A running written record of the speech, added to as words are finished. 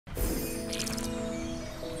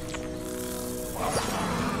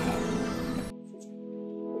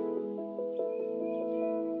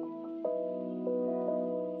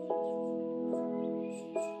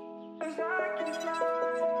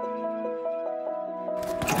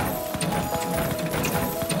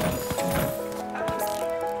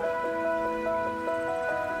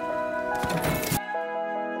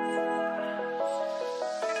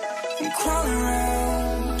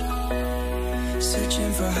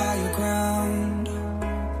higher ground.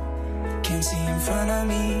 Can't see in front of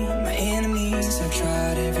me, my enemies have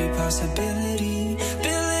tried every possibility.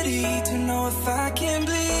 Ability to know if I can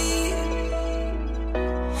bleed.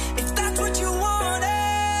 If that's what you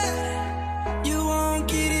wanted, you won't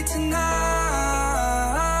get it tonight.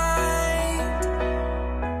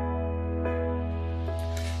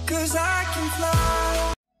 'Cause I can fly.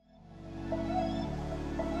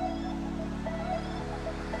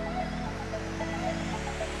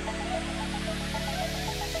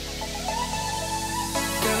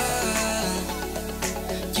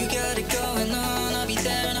 Going on, I'll be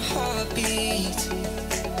there in a heartbeat.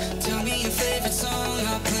 Tell me your favorite song,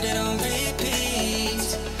 I'll put it on repeat.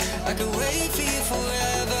 I could wait for you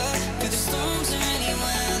forever, through the storms or any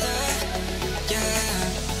weather. Yeah,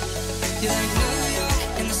 you're like New York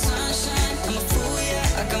in the sunshine. I'm a fool,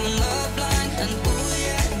 yeah, I got my love blind. And ooh,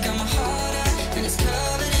 yeah, got my heart out, and it's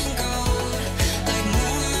covered in gold. Like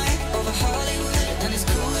moonlight over Hollywood, and it's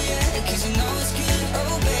cool, yeah, 'cause you know it's good.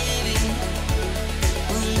 Oh baby,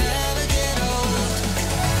 we'll never get old.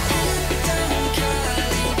 Down in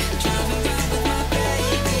Cali, driving around with my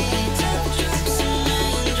baby. Drops and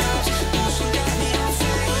raindrops, motion got me all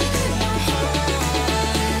faded. My heart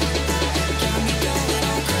got me going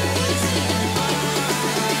all crazy.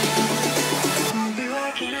 I'll be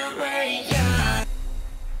working out late, yeah.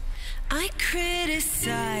 I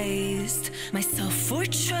criticized myself for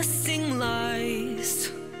trusting lies.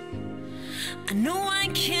 I know I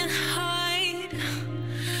can't hide,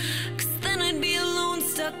 'cause then I'd be alone,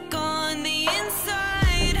 stuck on the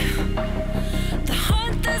inside. The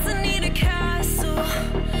heart doesn't need a castle,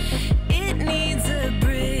 it needs a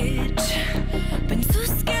bridge. Been too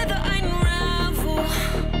scared that I'd unravel.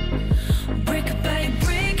 Brick by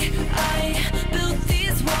brick, I built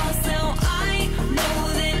these walls. Now I know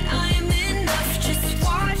that I'm enough. Just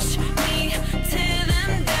watch me tear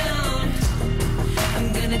them down. I'm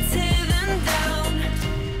gonna tear them down.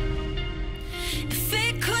 If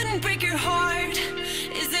it couldn't break your heart,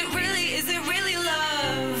 is it really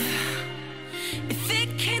love? If it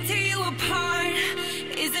can't tear you apart,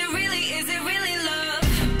 is it really love?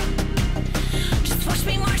 Just watch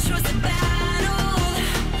me march towards the battle.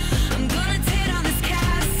 I'm gonna tear down this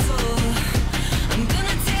castle. I'm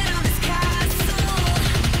gonna tear down this castle.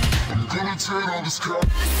 I'm gonna tear down this car. Watch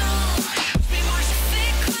me march. If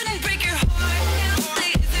it couldn't break your heart,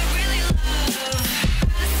 is it really love?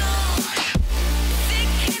 If it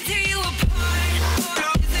can't tear you apart,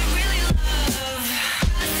 is it really love?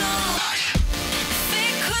 If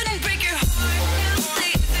it couldn't break your heart,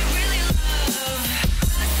 is it really love?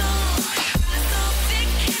 If it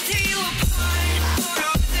can't tear you apart,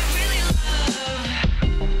 is it really love?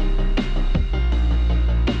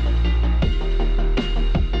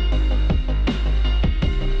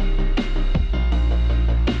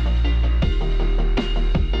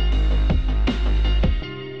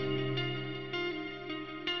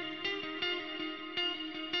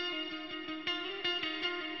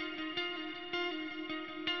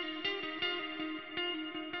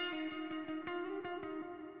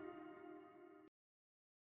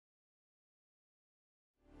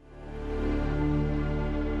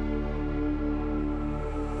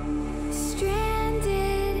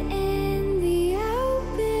 Stranded in the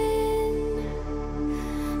open,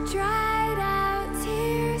 dried out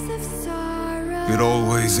tears of sorrow. It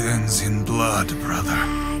always ends in blood, brother.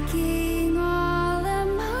 Lacking all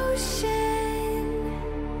emotion,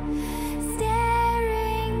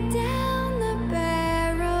 staring down the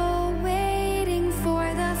barrel, waiting for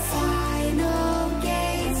the final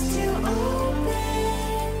gates to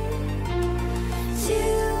open to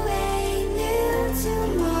a new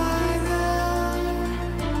tomorrow.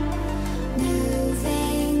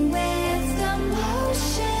 Moving with the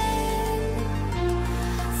motion,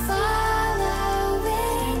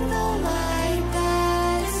 following the light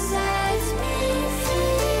that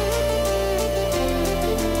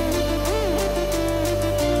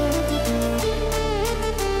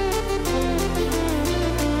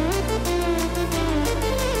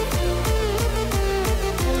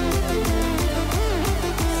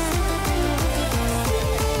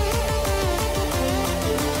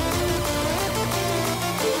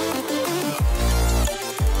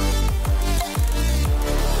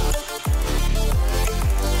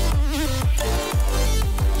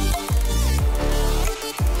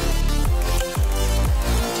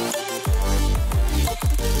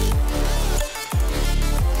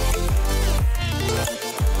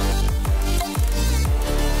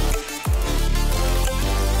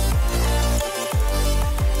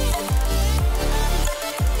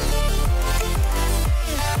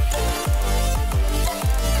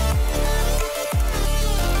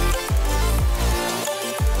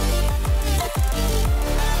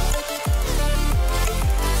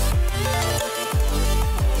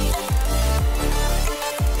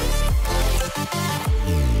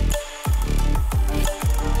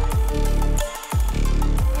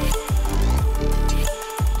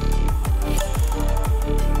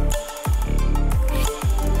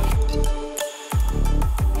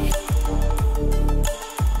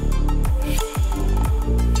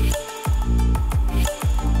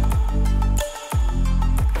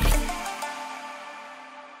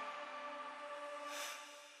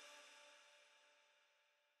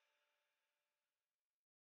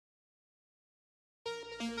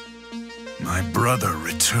brother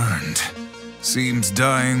returned. Seems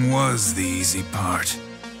dying was the easy part.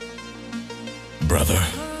 Brother,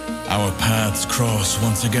 our paths cross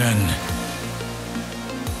once again.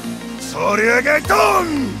 Soraka!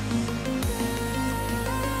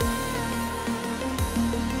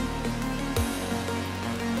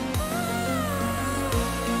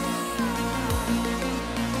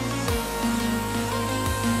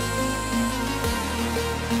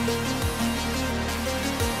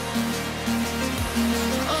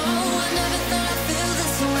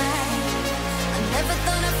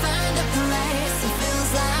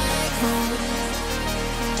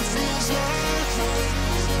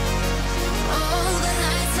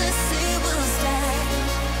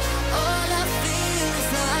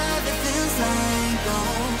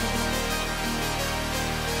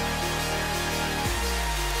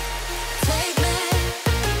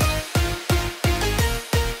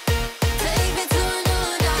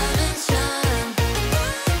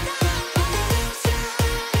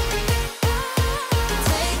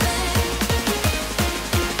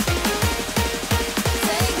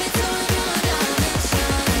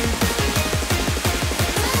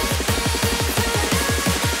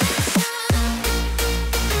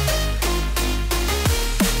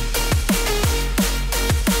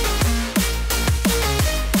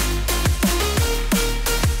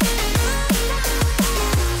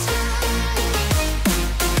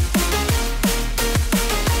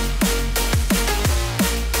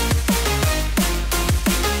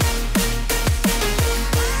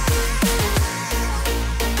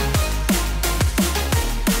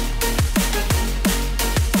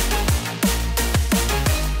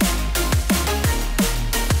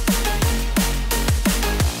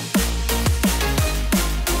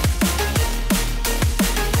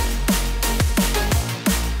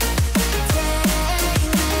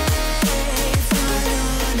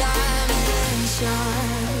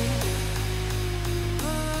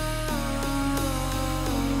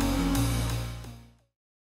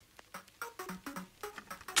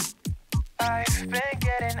 I've been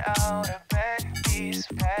getting out of bed these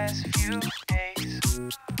past few days.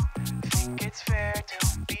 Think it's fair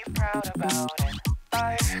to be proud about it.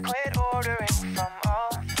 I've quit ordering from all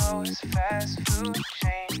those fast food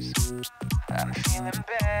chains. I'm feeling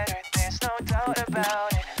better, there's no doubt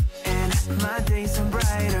about it. And my days are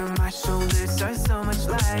brighter, my shoulders are so much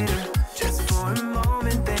lighter. Just for a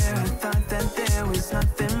moment there, I thought that there was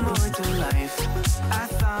nothing more to life. I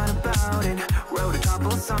thought about it, wrote a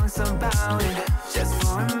couple songs about it. Just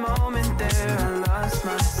for a moment there, I lost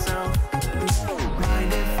myself.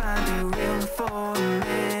 Mind if I be real for a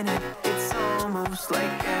minute? It's almost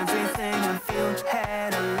like everything I feel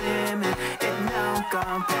had a limit. It now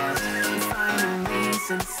gone past. Finding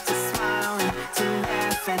reasons to smile and to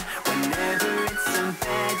laugh, and whenever it's a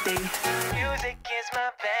bad day, music is my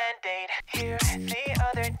band-aid. Here the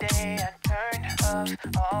other day I turned off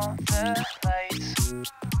all the lights,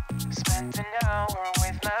 spent an hour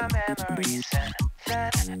with my memories, and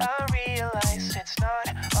then I realized it's not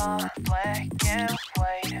all black and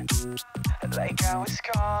white. Like I was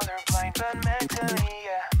colorblind but mentally,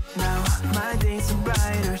 yeah. Now my days are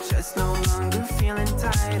brighter, just no longer feeling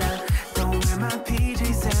tight. I don't wear my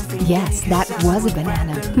PJs every day. Yes, that was a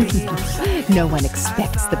banana. No one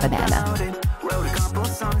expects the banana. Wrote a couple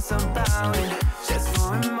songs about it. Just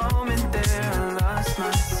for a moment there,